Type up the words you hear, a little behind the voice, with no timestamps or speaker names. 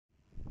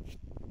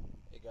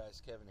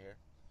guys, Kevin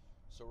here.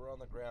 So we're on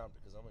the ground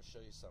because I'm going to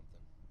show you something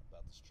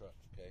about this truck,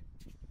 okay?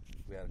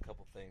 We had a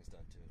couple things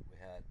done to it. We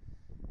had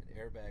an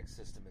airbag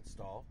system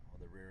installed on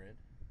the rear end.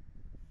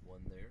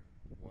 One there,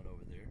 one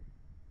over there.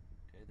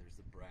 Okay, there's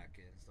the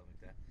bracket and stuff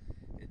like that.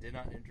 It did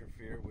not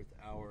interfere with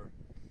our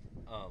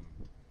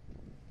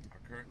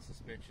current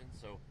suspension.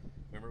 So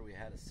remember, we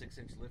had a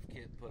 6-inch lift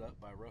kit put up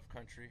by Rough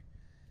Country,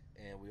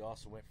 and we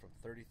also went from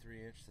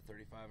 33-inch to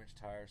 35-inch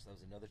tires. So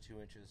that was another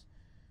 2 inches.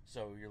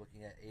 So you're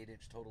looking at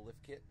 8-inch total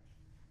lift kit.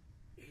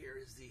 Here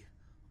is the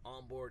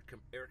onboard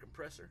air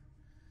compressor,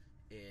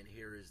 and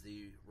here is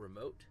the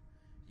remote.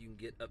 You can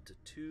get up to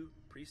 2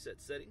 preset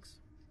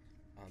settings.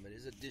 It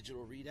is a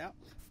digital readout.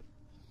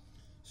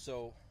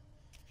 So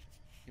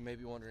you may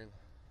be wondering,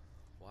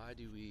 why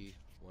do we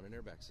want an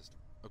airbag system?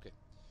 Okay,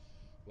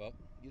 well,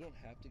 you don't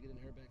have to get an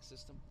airbag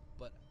system,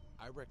 but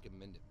I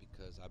recommend it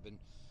because I've been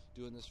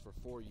doing this for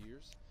 4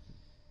 years,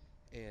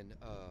 and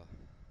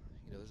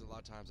you know, there's a lot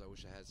of times I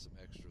wish I had some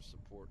extra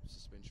support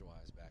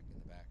suspension-wise back in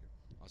the back,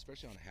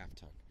 especially on a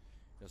half-ton.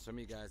 You know, some of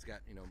you guys got,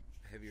 you know,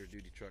 heavier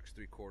duty trucks,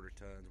 3/4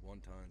 tons, 1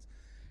 tons.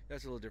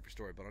 That's a little different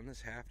story. But on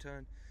this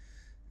half-ton,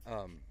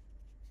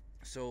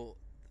 so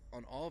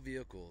on all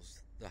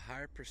vehicles, the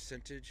higher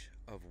percentage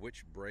of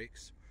which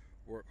brakes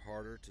work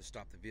harder to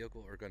stop the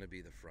vehicle are going to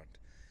be the front.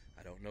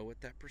 I don't know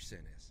what that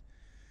percent is.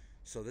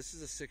 So this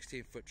is a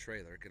 16-foot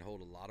trailer. It can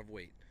hold a lot of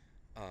weight.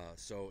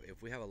 So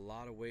if we have a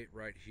lot of weight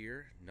right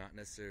here, not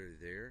necessarily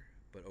there,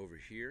 but over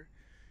here,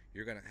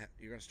 you're gonna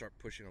start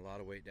pushing a lot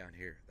of weight down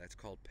here. That's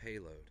called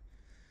payload.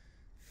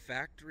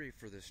 Factory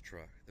for this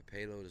truck, the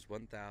payload is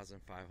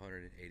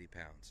 1,580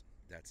 pounds.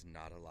 That's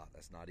not a lot.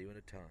 That's not even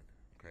a ton.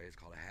 Okay, it's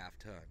called a half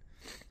ton.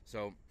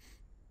 So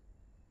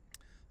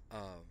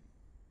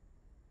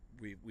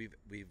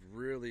we've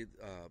really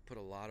put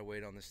a lot of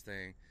weight on this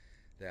thing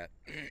that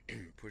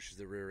pushes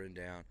the rear end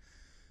down.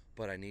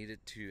 But I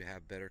needed to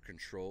have better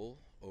control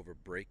over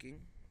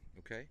braking,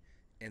 okay?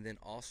 And then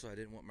also I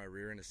didn't want my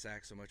rear end to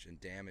sag so much and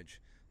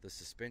damage the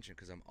suspension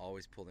because I'm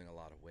always pulling a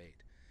lot of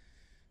weight.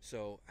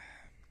 So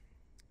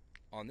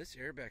on this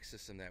airbag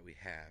system that we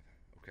have,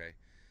 okay,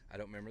 I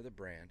don't remember the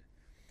brand,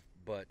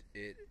 but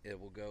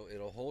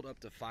it'll hold up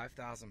to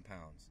 5,000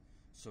 pounds.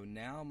 So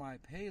now my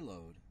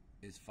payload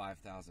is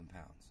 5,000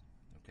 pounds,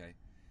 okay?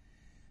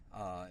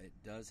 It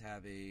does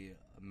have a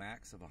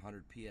max of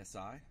 100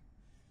 PSI.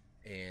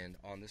 And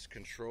on this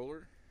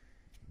controller,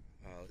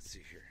 let's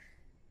see here,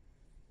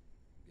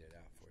 get it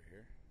out for you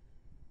here.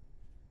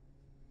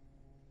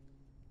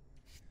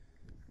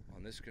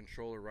 On this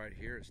controller right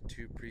here is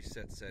 2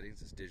 preset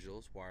settings. It's digital,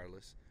 it's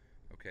wireless.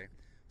 Okay,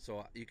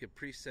 so you could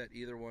preset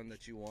either one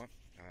that you want.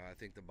 I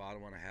think the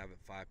bottom one I have at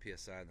 5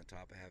 PSI, and the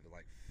top I have at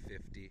like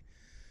 50.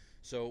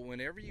 So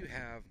whenever you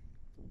have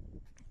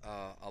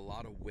a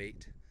lot of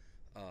weight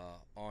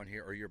on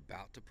here, or you're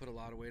about to put a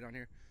lot of weight on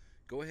here,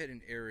 go ahead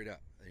and air it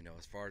up, you know,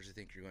 as far as you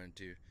think you're going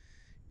to.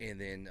 And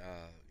then,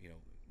 you know,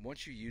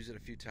 once you use it a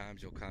few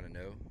times, you'll kind of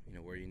know, you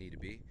know, where you need to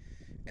be.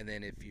 And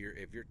then if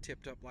you're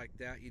tipped up like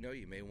that, you know,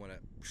 you may want to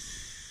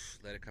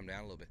let it come down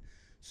a little bit.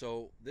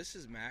 So this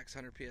is max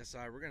 100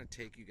 PSI. We're going to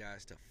take you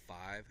guys to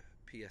 5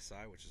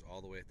 PSI, which is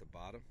all the way at the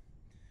bottom.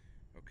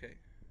 Okay.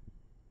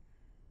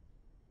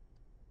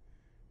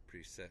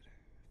 Preset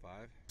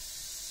 5.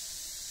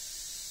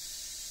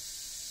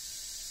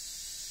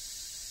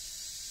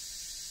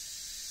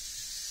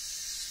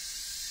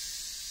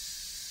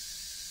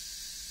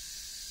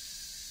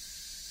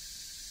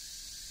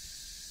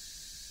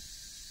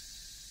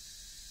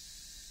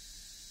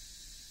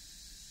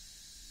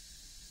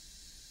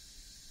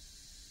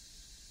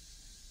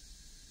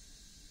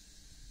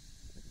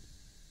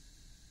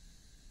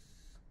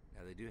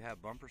 Now they do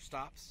have bumper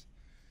stops,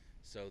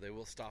 so they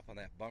will stop on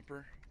that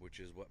bumper, which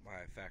is what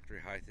my factory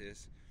height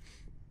is.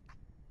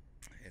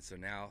 And so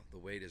now the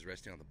weight is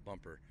resting on the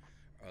bumper,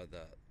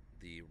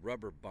 the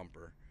rubber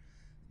bumper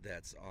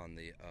that's on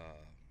the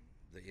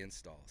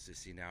install. So you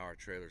see now our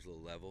trailer's a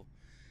little level.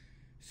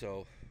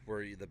 So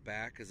where the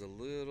back is a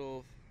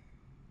little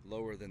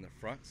lower than the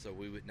front, so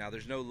now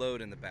there's no load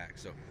in the back,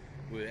 so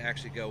we would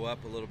actually go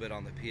up a little bit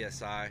on the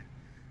PSI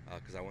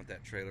because I want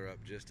that trailer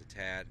up just a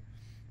tad.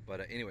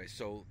 But anyway,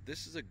 so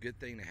this is a good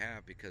thing to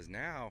have because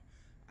now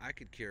I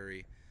could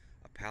carry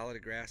a pallet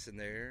of grass in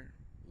there,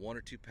 1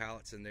 or 2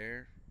 pallets in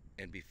there,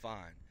 and be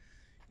fine,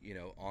 you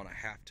know, on a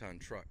half-ton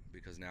truck,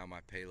 because now my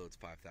payload's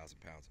 5,000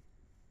 pounds.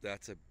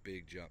 That's a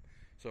big jump.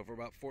 So for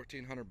about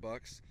 1,400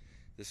 bucks,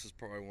 this is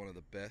probably one of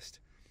the best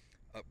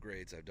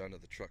upgrades I've done to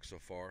the truck so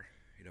far.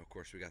 You know, of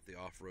course, we got the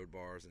off-road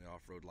bars and the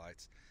off-road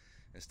lights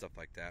and stuff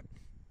like that.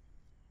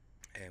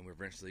 And we're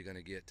eventually going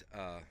to get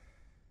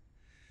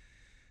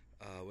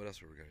what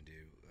else are we going to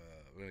do?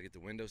 We're going to get the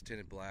windows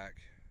tinted black,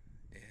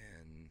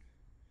 and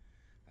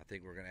I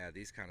think we're going to add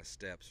these kind of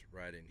steps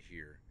right in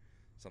here,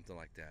 something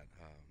like that.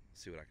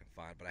 See what I can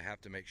find, but I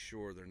have to make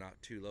sure they're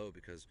not too low,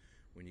 because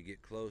when you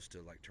get close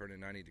to like turning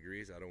 90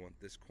 degrees, I don't want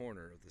this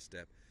corner of the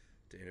step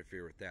to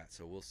interfere with that.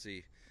 So we'll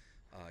see.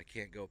 I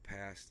can't go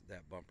past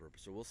that bumper,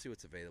 so we'll see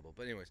what's available.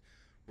 But anyways,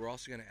 We're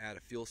also going to add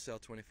a fuel cell,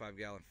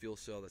 25-gallon fuel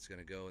cell that's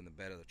going to go in the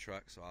bed of the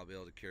truck, so I'll be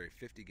able to carry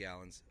 50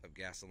 gallons of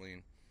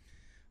gasoline.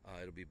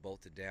 It'll be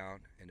bolted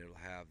down, and it'll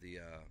have the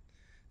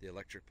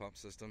electric pump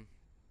system,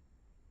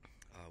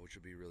 which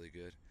will be really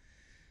good.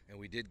 And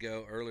we did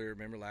go earlier,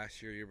 remember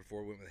last year, year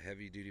before, we went with a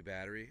heavy-duty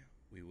battery.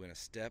 We went a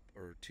step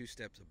or 2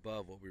 steps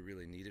above what we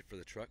really needed for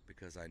the truck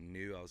because I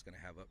knew I was going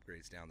to have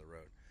upgrades down the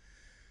road.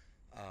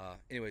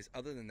 Anyways,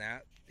 other than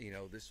that, you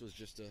know, this was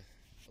just a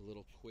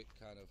little quick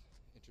kind of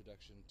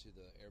introduction to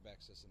the airbag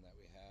system that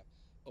we have.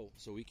 Oh,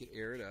 so we could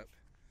air it up.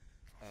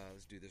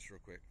 Let's do this real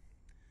quick.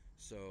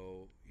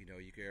 So, you know,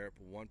 you can air up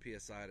 1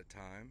 psi at a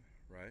time,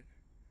 right?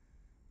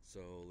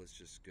 So let's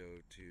just go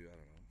to, I don't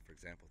know, for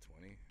example,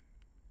 20.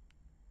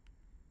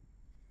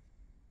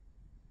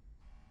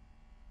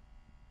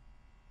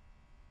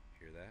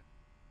 Hear that?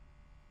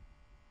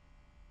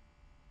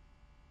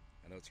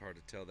 I know it's hard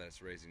to tell that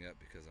it's raising up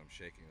because I'm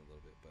shaking a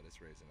little bit, but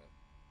it's raising up.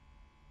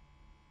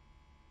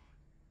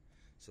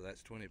 So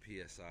that's 20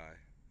 psi.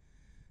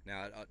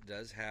 Now it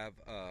does have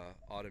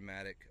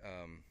automatic,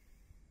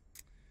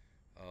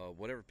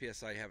 whatever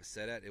psi you have it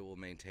set at, it will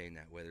maintain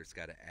that. Whether it's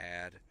got to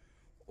add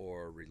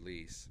or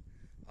release,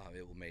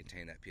 it will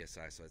maintain that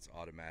psi. So it's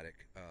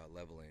automatic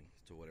leveling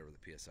to whatever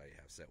the psi you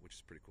have set, which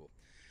is pretty cool.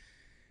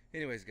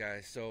 Anyways,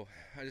 guys, so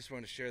I just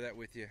wanted to share that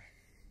with you.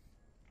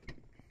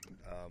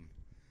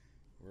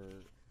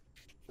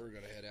 We're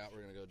gonna head out.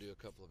 We're gonna go do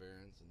a couple of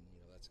errands, and you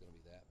know that's gonna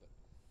be that. But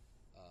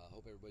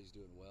hope everybody's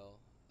doing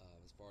well.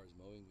 As far as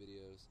mowing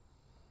videos,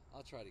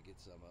 I'll try to get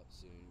some up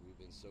soon. We've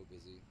been so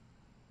busy.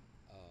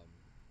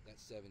 That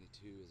 72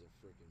 is a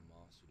freaking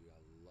monster, dude.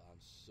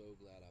 I'm so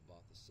glad I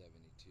bought the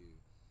 72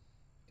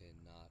 and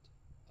not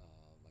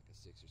like a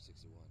 6 or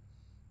 61.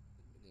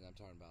 And I'm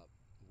talking about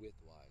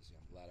width-wise. You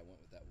know, I'm glad I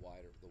went with that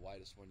the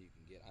widest one you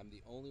can get. I'm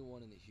the only one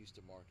in the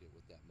Houston market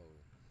with that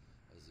mower,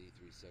 a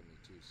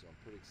Z372. So I'm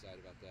pretty excited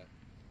about that.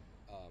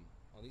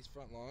 On these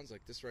front lawns,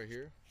 like this right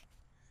here,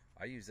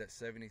 I use that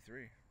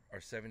 73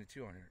 or 72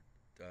 on here.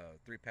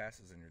 3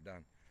 passes and you're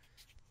done.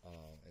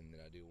 And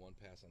then I do 1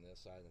 pass on the other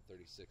side, and the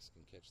 36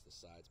 can catch the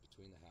sides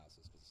between the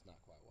houses because it's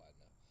not quite wide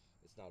enough.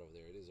 It's not over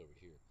there, it is over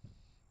here.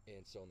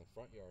 And so in the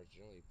front yard,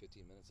 generally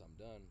 15 minutes I'm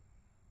done.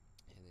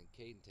 And then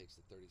Caden takes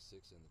the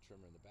 36 and the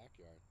trimmer in the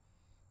backyard,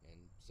 and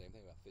same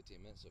thing, about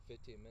 15 minutes. So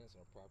 15 minutes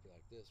on a property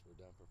like this, we're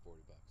done for 40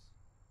 bucks.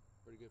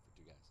 Pretty good for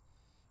 2 guys.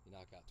 You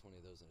knock out 20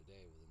 of those in a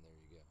day, well then there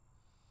you go.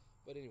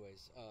 But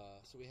anyways,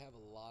 so we have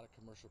a lot of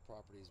commercial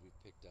properties we've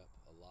picked up,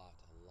 a lot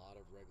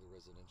of regular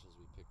residentials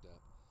we picked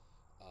up.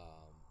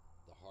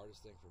 The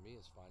hardest thing for me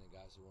is finding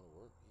guys who want to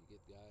work. You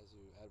get guys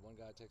who, I had one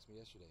guy text me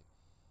yesterday,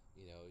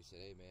 you know, he said,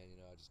 hey man, you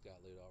know, I just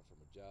got laid off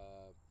from a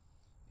job,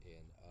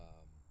 and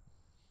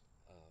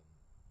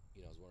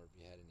you know, I was wondering if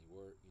you had any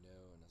work, you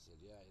know, and I said,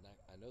 yeah, and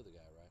I know the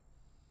guy, right?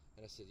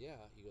 And I said, yeah.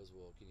 He goes,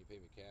 well, can you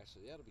pay me cash? I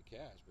said, yeah, it'll be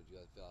cash, but you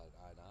got to fill out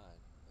an I-9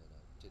 and a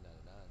 1099.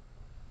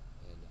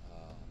 And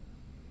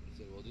he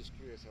said, well, just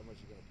curious how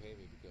much you're going to pay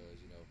me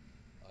because, you know,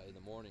 in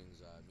the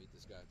mornings I meet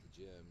this guy at the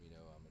gym, you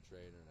know, I'm a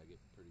trainer and I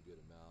get a pretty good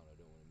amount. I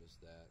don't want to miss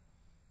that.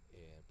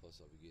 And plus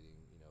I'll be getting,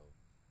 you know,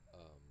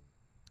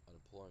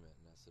 unemployment.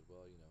 And I said,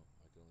 well, you know,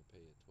 I can only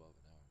pay you 12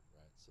 an hour,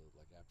 right? So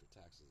like after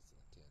taxes, it's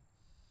like 10.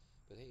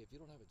 But hey, if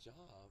you don't have a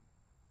job,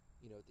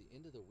 you know, at the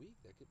end of the week,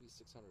 that could be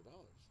 $600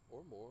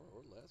 or more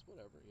or less,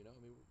 whatever, you know,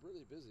 I mean, we're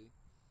really busy.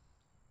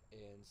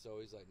 And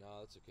so he's like,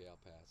 no, that's okay, I'll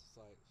pass. It's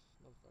like,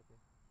 motherfucker,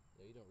 you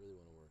know, you don't really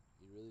want to work.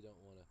 You really don't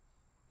want to,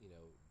 you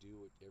know,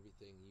 do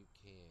everything you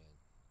can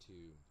to,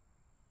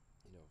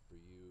 you know, for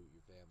you,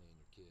 your family, and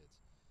your kids.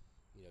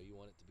 You know, you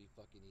want it to be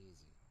fucking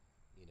easy,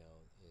 you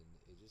know, and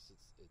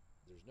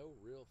there's no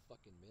real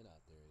fucking men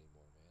out there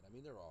anymore, man. I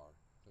mean, there are,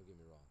 don't get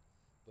me wrong.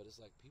 But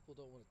it's like people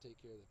don't want to take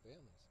care of their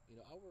families. You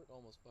know, I work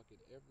almost fucking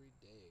every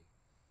day,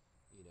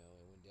 you know,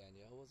 and when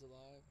Danielle was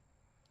alive,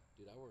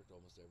 dude, I worked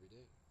almost every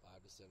day,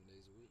 5 to 7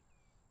 days a week,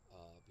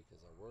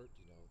 because I worked,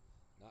 you know,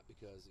 not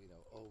because, you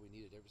know, oh, we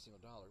needed every single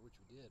dollar, which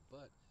we did,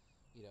 but,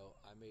 you know,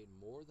 I made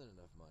more than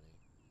enough money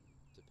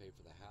to pay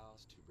for the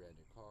house, 2 brand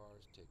new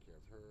cars, take care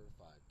of her,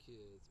 5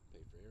 kids,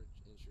 pay for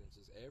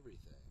insurances,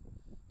 everything,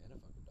 and a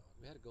fucking dog.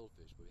 We had a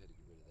goldfish, but we had to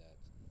get rid of that.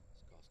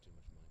 It cost too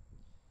much money.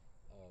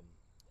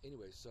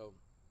 Anyway, so,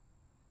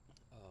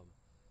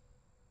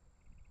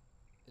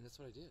 and that's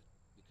what I did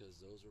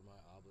because those were my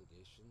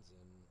obligations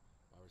and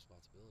my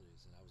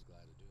responsibilities, and I was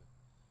glad to do it.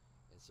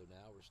 And so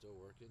now we're still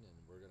working, and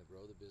we're going to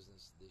grow the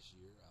business this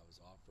year. I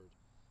was offered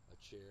a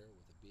chair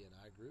with a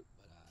BNI group,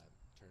 but I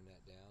turned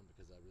that down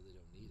because I really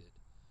don't need it.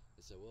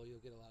 They said, well,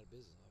 you'll get a lot of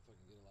business. I'll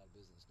fucking get a lot of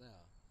business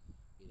now,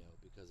 you know,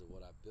 because of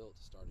what I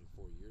built starting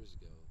 4 years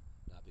ago,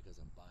 not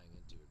because I'm buying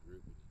into a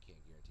group and you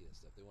can't guarantee that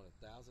stuff. They wanted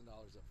 $1,000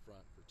 up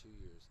front for 2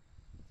 years,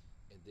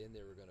 and then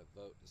they were going to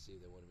vote to see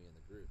if they wanted me in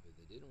the group. If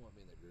they didn't want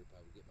me in the group,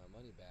 I would get my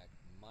money back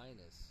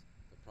minus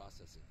the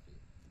processing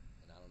fee.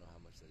 And I don't know how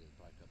much that is,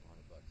 probably a couple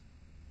 $100.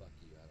 Fuck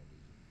you, I don't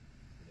need you.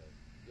 You know,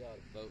 you ought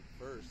to vote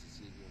first to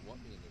see if you want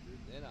me in the group.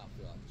 Then I'll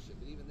fill out the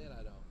shit. But even then,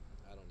 I don't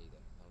need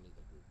that. I don't need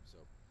that group.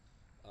 So,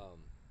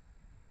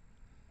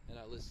 and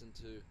I listened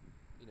to,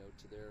 you know,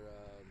 to their